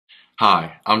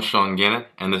Hi, I'm Sean Gannon,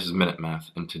 and this is Minute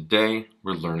Math, and today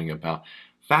we're learning about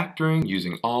factoring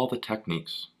using all the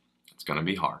techniques. It's going to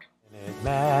be hard.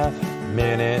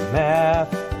 Minute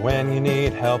Math, when you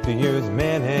need help you use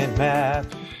Minute Math.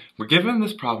 We're given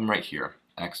this problem right here,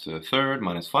 x to the third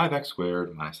minus 5x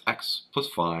squared minus x plus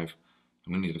 5,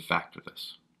 and we need to factor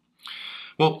this.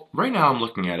 Well, right now I'm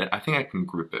looking at it, I think I can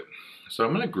group it. So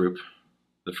I'm going to group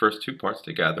the first two parts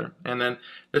together, and then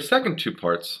the second two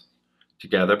parts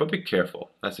together, but be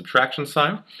careful. That subtraction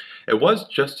sign, it was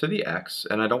just to the x,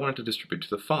 and I don't want it to distribute to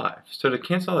the 5. So to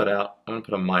cancel that out, I'm going to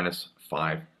put a minus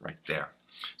 5 right there.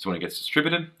 So when it gets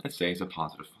distributed, it stays a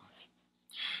positive 5.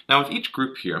 Now with each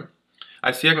group here,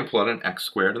 I see I can pull out an x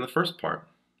squared in the first part.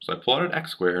 So I pull out an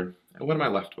x squared, and what am I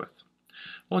left with?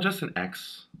 Well, just an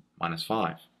x minus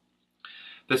 5.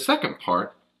 The second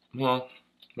part, well,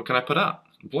 what can I put out?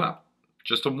 Well,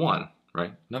 just a 1.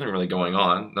 Right? Nothing really going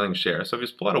on, nothing shares. So if you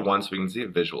just pull out a 1 so we can see it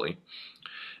visually.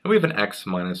 And we have an x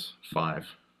minus 5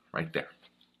 right there.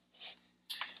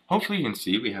 Hopefully you can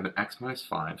see we have an x minus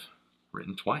 5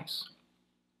 written twice.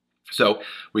 So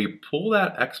we pull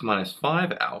that x minus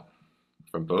 5 out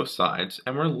from both sides,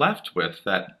 and we're left with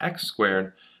that x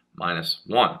squared minus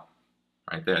 1.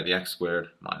 Right there, the x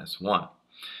squared minus 1.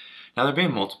 Now they're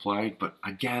being multiplied, but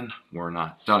again, we're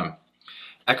not done.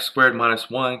 X squared minus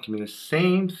 1 can be the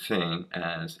same thing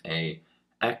as a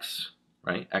x,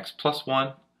 right? X plus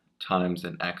 1 times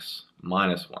an x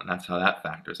minus 1. That's how that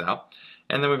factors out.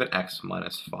 And then we have an x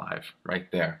minus 5 right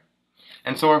there.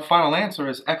 And so our final answer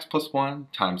is x plus 1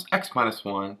 times x minus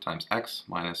 1 times x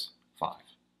minus 5.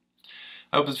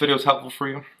 I hope this video was helpful for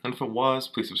you. And if it was,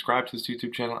 please subscribe to this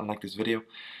YouTube channel and like this video.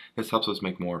 This helps us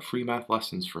make more free math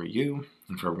lessons for you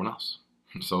and for everyone else.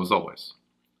 So as always,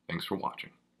 thanks for watching.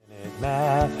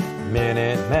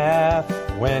 Minute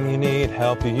Math, when you need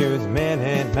help you use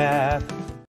Minute Math.